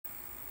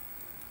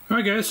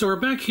Alright guys, so we're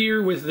back here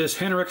with this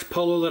Hantarex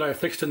Polo that I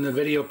fixed in the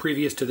video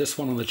previous to this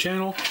one on the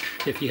channel.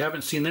 If you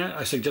haven't seen that,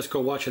 I suggest go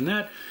watching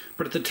that.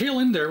 But at the tail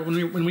end there,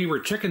 when we were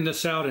checking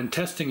this out and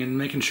testing and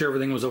making sure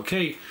everything was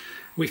okay,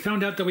 we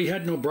found out that we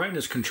had no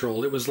brightness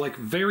control. It was like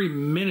very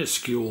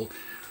minuscule.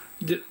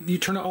 You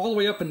turn it all the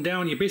way up and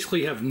down, you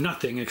basically have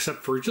nothing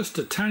except for just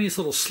a tiniest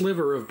little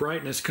sliver of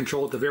brightness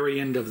control at the very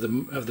end of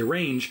the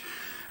range.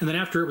 And then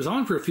after it was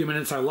on for a few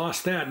minutes, I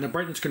lost that, and the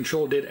brightness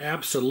control did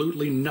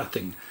absolutely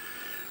nothing.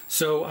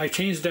 So I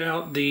changed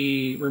out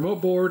the remote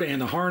board and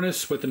the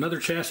harness with another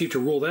chassis to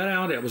rule that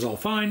out. It was all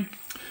fine.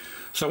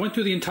 So I went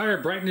through the entire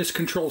brightness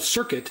control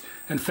circuit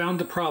and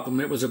found the problem.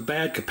 It was a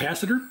bad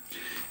capacitor.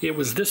 It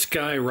was this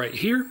guy right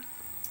here.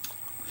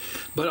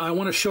 But I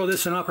want to show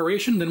this in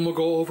operation, then we'll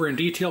go over in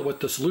detail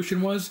what the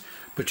solution was.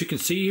 But you can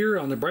see here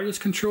on the brightness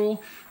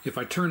control, if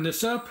I turn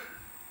this up,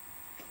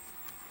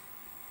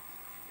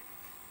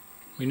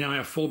 we now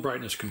have full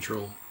brightness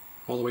control.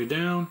 All the way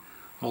down,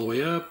 all the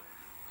way up,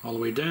 all the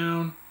way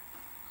down,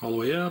 all the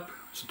way up.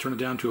 So turn it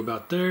down to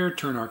about there,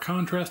 turn our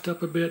contrast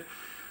up a bit,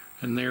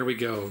 and there we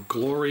go.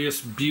 Glorious,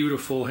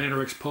 beautiful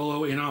Hantarex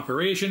Polo in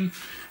operation,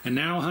 and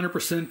now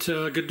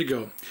 100% good to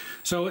go.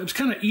 So it was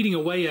kind of eating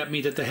away at me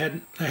that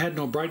I had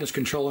no brightness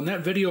control, and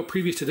that video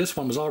previous to this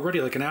one was already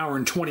like an hour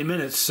and 20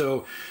 minutes,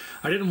 so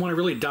I didn't want to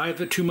really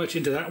dive too much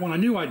into that one. I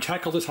knew I'd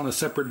tackle this on a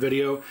separate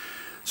video.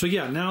 So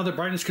yeah, now the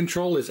brightness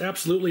control is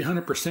absolutely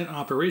 100%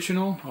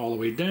 operational, all the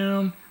way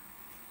down,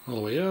 all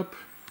the way up,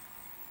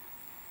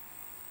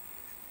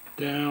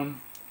 down,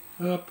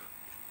 up,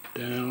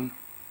 down,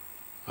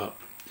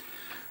 up.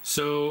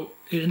 So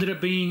it ended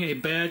up being a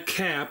bad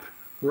cap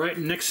right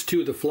next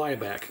to the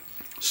flyback.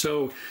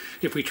 So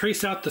if we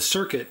trace out the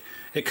circuit,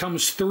 it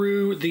comes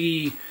through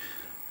the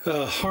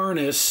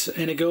harness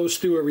and it goes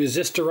through a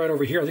resistor right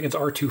over here. I think it's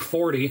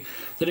R240.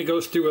 Then it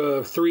goes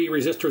through 3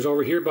 resistors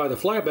over here by the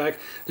flyback.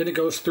 Then it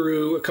goes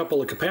through a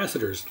couple of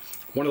capacitors.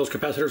 One of those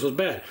capacitors was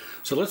bad.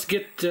 So let's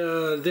get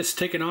this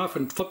taken off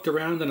and flipped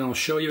around, and I'll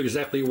show you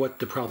exactly what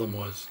the problem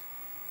was.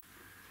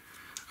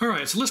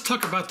 Alright, so let's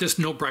talk about this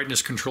no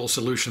brightness control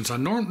solution. So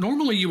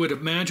normally you would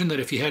imagine that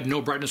if you had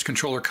no brightness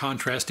control or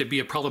contrast, it'd be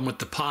a problem with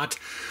the pot,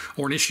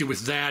 or an issue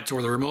with that,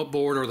 or the remote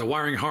board, or the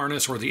wiring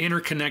harness, or the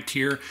interconnect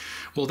here.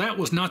 Well, that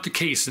was not the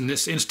case in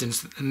this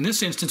instance. In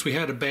this instance, we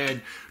had a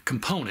bad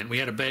component. We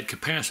had a bad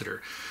capacitor.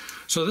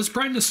 So this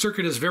brightness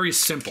circuit is very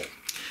simple.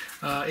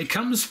 It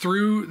comes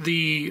through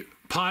the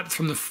pot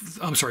from the,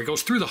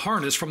 goes through the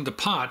harness from the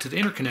pot to the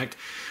interconnect.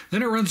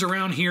 Then it runs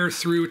around here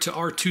through to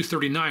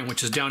R239,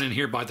 which is down in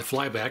here by the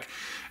flyback.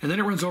 And then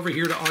it runs over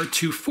here to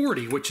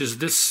R240, which is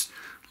this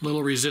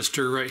little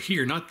resistor right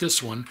here, not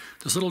this one.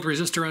 This little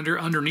resistor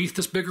underneath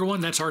this bigger one,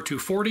 that's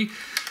R240.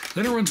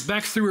 Then it runs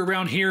back through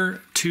around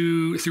here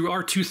through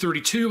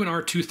R232 and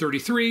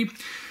R233.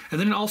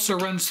 And then it also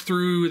runs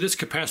through this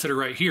capacitor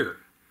right here.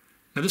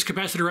 Now this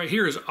capacitor right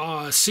here is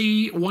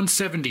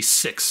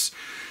C176.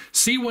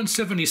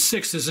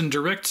 C176 is in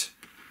direct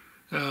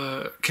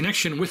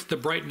connection with the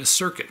brightness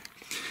circuit,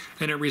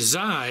 and it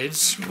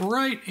resides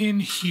right in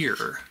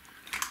here.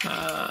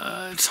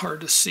 It's hard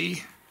to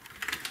see,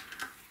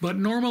 but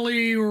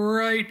normally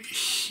right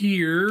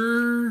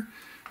here,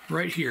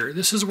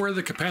 this is where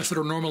the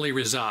capacitor normally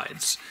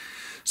resides.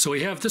 So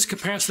we have this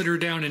capacitor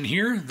down in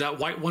here, that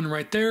white one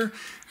right there,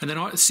 and then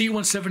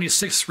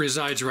C176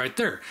 resides right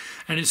there,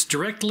 and it's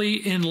directly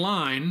in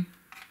line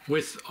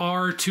with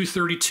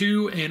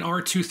R232 and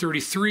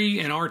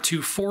R233 and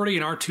R240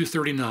 and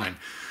R239.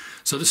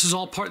 So this is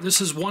all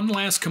this is one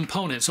last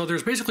component. So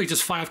there's basically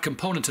just 5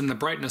 components in the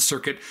brightness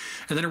circuit,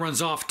 and then it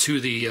runs off to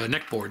the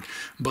neck board.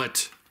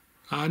 But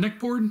neck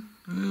board?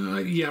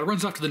 Yeah, it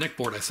runs off to the neck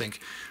board, I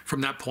think,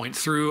 from that point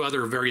through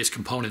other various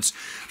components.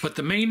 But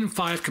the main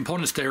 5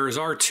 components there is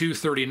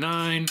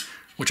R239,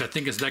 which I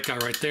think is that guy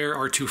right there,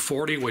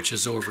 R240, which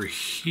is over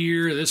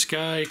here, this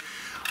guy,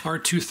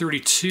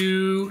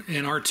 R232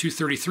 and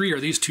R233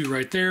 are these 2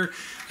 right there,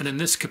 and then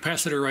this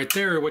capacitor right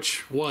there,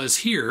 which was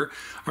here,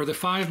 are the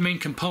 5 main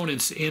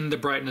components in the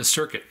brightness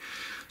circuit.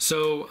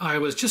 So I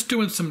was just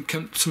doing some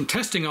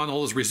testing on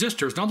all those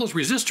resistors, and all those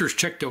resistors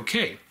checked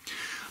okay.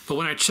 But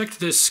when I checked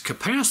this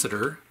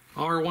capacitor,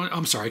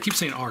 I keep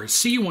saying R,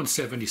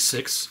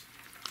 C176,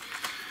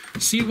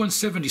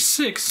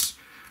 C176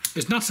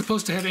 is not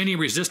supposed to have any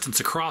resistance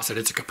across it.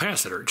 It's a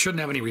capacitor. It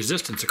shouldn't have any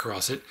resistance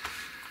across it.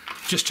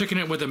 Just checking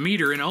it with a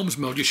meter in ohms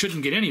mode, you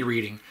shouldn't get any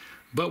reading.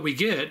 But we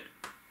get,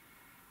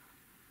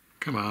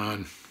 come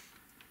on.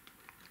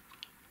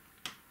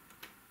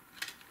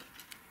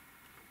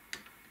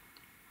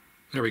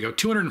 There we go,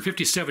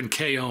 257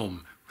 k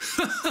ohm.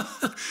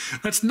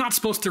 That's not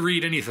supposed to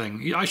read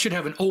anything. I should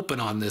have an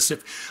open on this.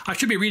 I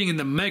should be reading in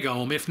the mega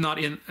ohm, if not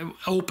in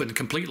open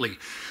completely.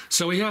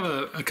 So we have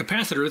a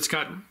capacitor that's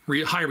got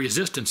high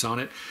resistance on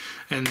it,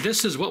 and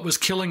this is what was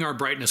killing our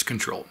brightness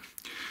control.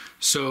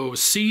 So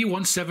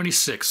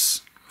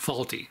C176,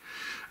 faulty.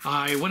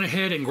 I went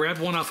ahead and grabbed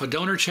one off a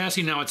donor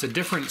chassis. Now it's a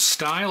different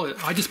style.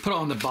 I just put it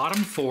on the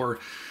bottom for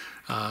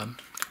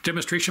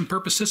demonstration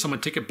purposes. I'm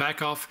going to take it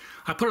back off.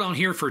 I put it on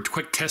here for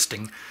quick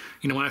testing.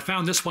 You know, when I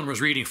found this one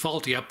was reading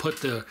faulty, I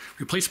put the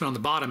replacement on the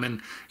bottom,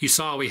 and you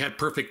saw we had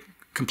perfect,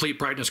 complete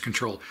brightness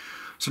control.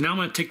 So now I'm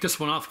going to take this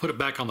one off, put it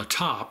back on the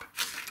top,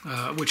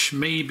 which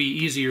may be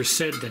easier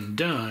said than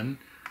done,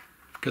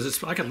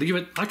 because I could leave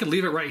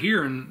it right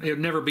here and it would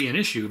never be an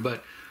issue,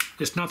 but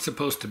it's not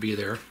supposed to be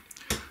there.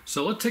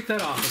 So let's take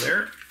that off of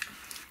there,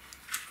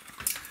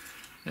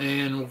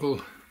 and we'll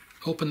go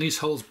open these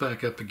holes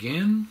back up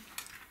again.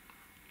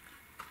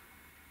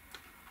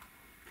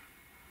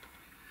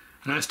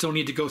 And I still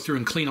need to go through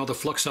and clean all the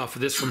flux off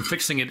of this from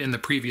fixing it in the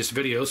previous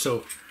video.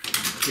 So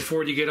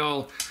before you get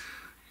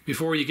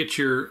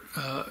your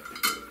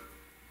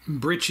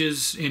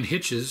britches and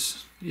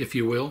hitches, if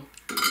you will,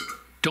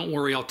 don't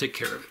worry, I'll take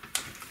care of it.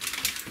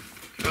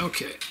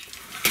 Okay.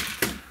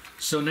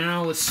 So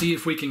now let's see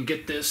if we can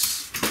get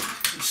this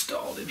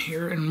installed in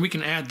here, and we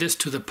can add this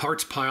to the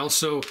parts pile.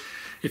 So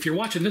if you're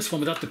watching this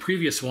one without the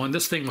previous one,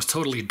 this thing was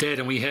totally dead,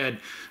 and we had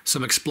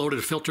some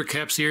exploded filter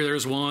caps here.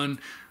 There's one,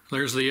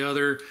 there's the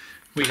other.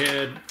 We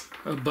had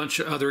a bunch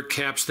of other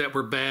caps that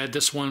were bad.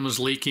 This one was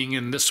leaking,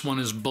 and this one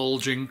is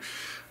bulging.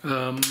 We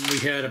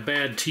had a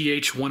bad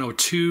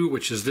TH102,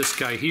 which is this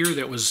guy here,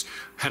 that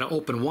had an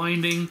open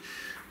winding.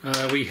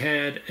 We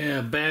had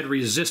a bad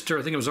resistor.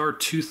 I think it was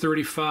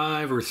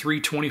R235 or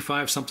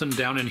 325, something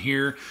down in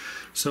here.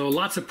 So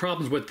lots of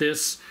problems with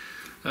this,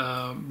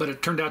 but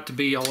it turned out to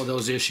be all of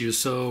those issues.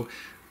 So,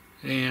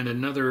 and a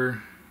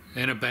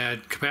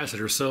bad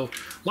capacitor. So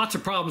lots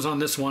of problems on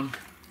this one,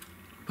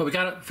 but we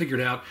got it figured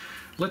out.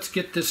 Let's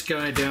get this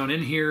guy down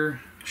in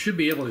here. Should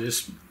be able to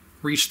just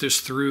reach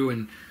this through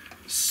and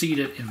seat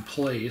it in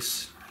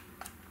place.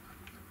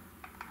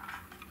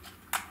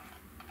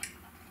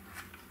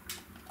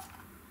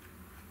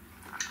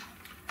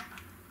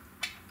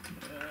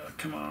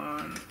 Come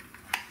on.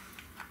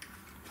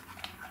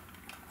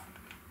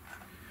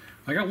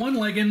 I got one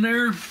leg in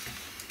there.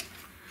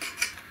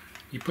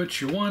 You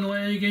put your one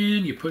leg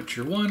in, you put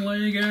your one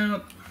leg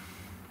out,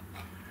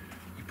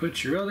 you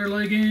put your other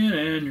leg in,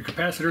 and your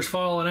capacitor's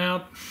falling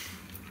out.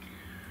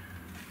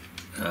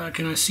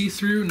 Can I see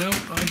through? Nope,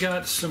 I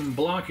got some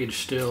blockage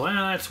still.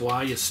 That's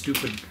why, you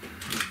stupid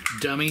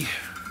dummy.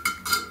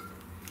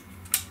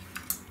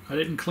 I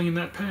didn't clean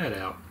that pad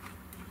out.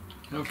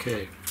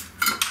 Okay.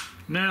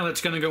 Now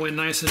that's going to go in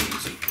nice and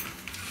easy.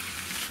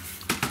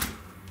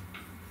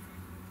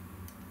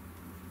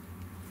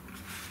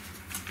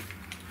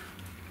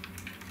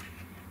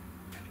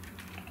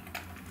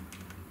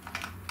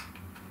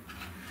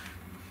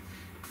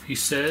 He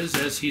says,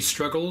 as he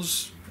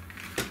struggles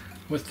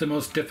with the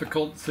most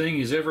difficult thing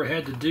he's ever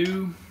had to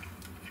do.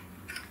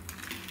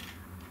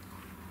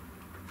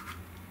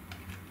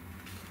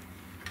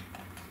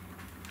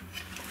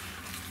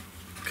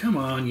 Come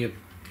on, you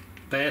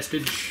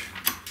bastard.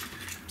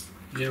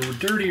 You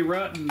dirty,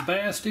 rotten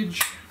bastard.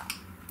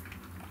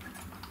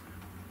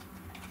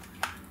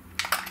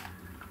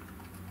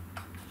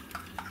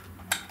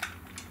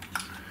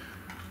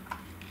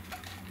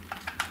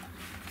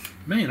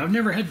 Man, I've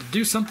never had to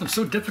do something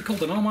so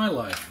difficult in all my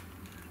life.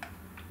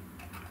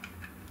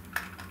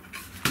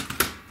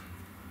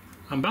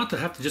 I'm about to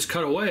have to just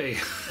cut away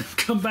and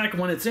come back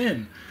when it's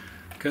in,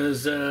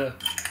 because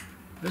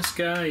this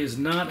guy is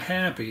not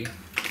happy.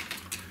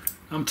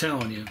 I'm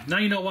telling you. Now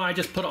you know why I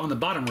just put it on the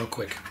bottom real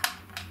quick.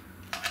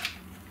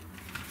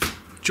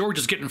 George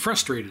is getting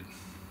frustrated.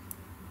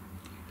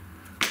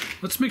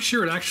 Let's make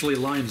sure it actually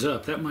lines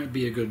up. That might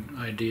be a good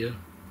idea.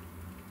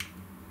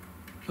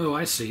 Oh,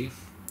 I see.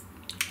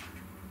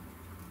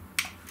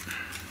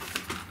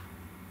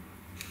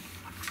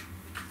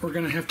 We're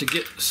going to have to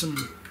get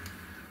some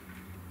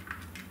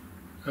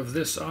of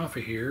this off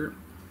of here.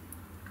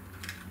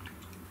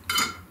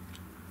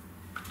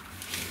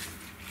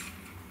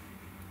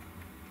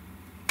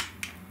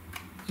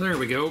 There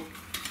we go.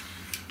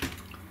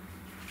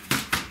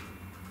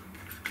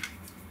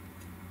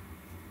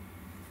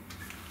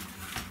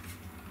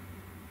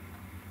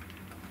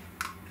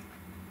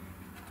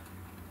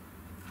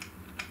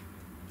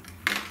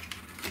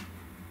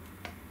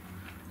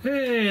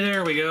 Hey,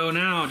 there we go.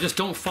 Now, just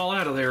don't fall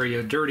out of there,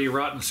 you dirty,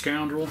 rotten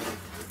scoundrel.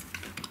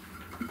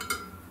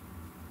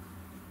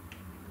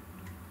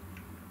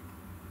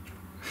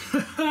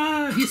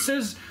 He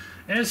says,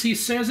 as he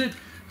says it,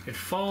 it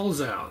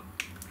falls out.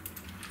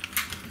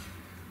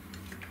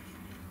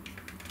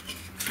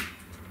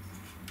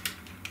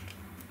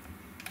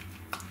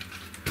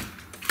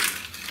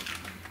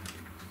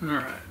 All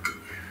right.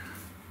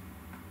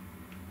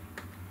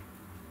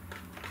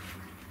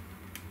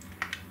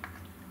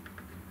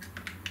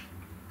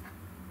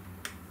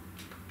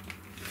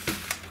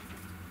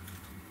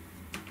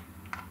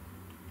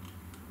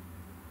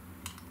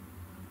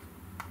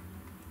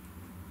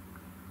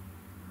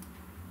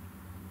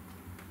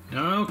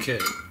 Okay,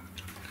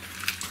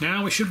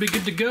 now we should be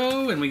good to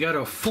go, and we got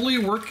a fully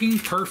working,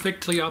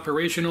 perfectly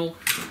operational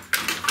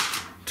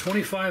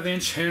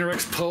 25-inch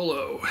Hantarex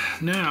Polo.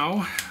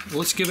 Now,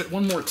 let's give it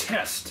one more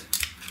test,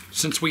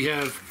 since we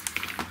have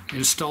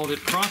installed it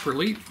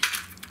properly.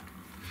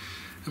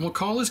 and we'll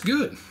call this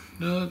good.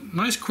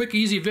 Nice, quick,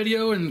 easy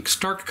video in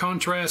stark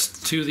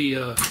contrast to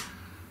the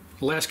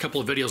last couple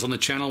of videos on the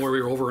channel where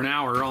we were over an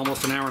hour,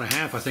 almost an hour and a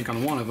half, I think,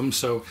 on one of them.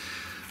 So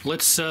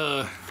let's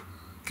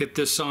get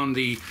this on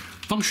the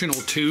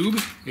functional tube.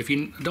 If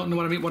you don't know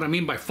what I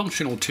mean by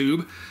functional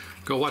tube,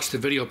 go watch the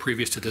video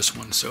previous to this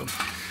one. So,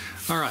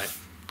 all right,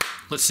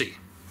 let's see.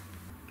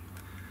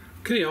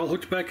 Okay, all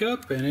hooked back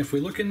up, and if we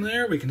look in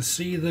there, we can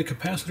see the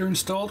capacitor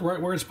installed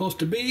right where it's supposed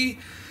to be.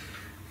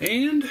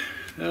 And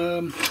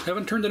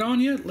haven't turned it on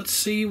yet. Let's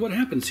see what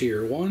happens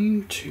here.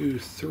 1, 2,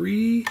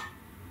 3.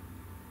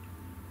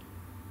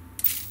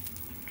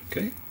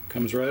 Okay,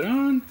 comes right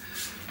on.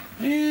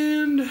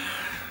 And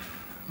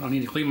I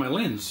need to clean my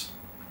lens.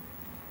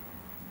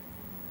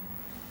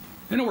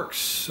 And it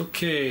works.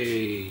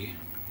 Okay.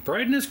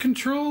 Brightness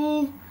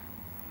control.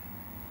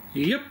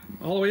 Yep,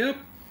 all the way up,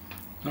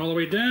 all the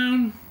way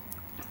down,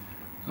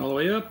 all the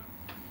way up,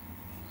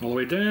 all the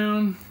way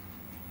down.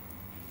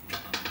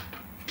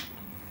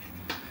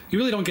 You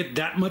really don't get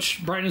that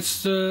much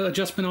brightness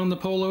adjustment on the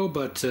Polo,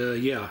 but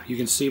yeah, you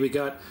can see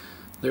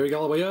there we go,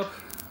 all the way up,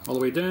 all the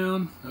way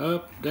down,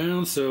 up,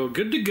 down, so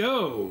good to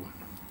go.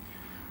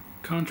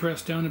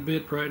 Contrast down a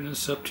bit,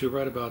 brightness up to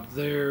right about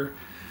there,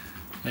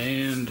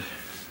 and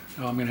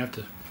I'm going to have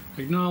to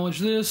acknowledge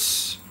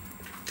this.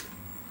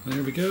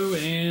 There we go,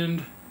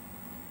 and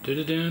did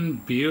it in.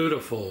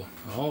 Beautiful.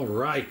 All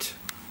right.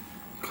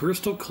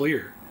 Crystal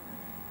clear.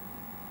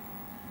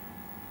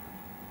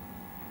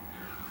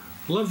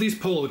 Love these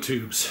Polo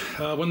tubes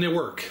when they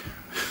work,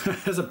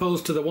 as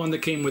opposed to the one that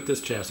came with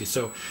this chassis.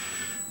 So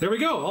there we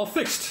go, all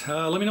fixed.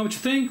 Let me know what you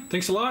think.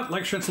 Thanks a lot.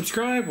 Like, share, and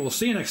subscribe. We'll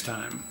see you next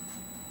time.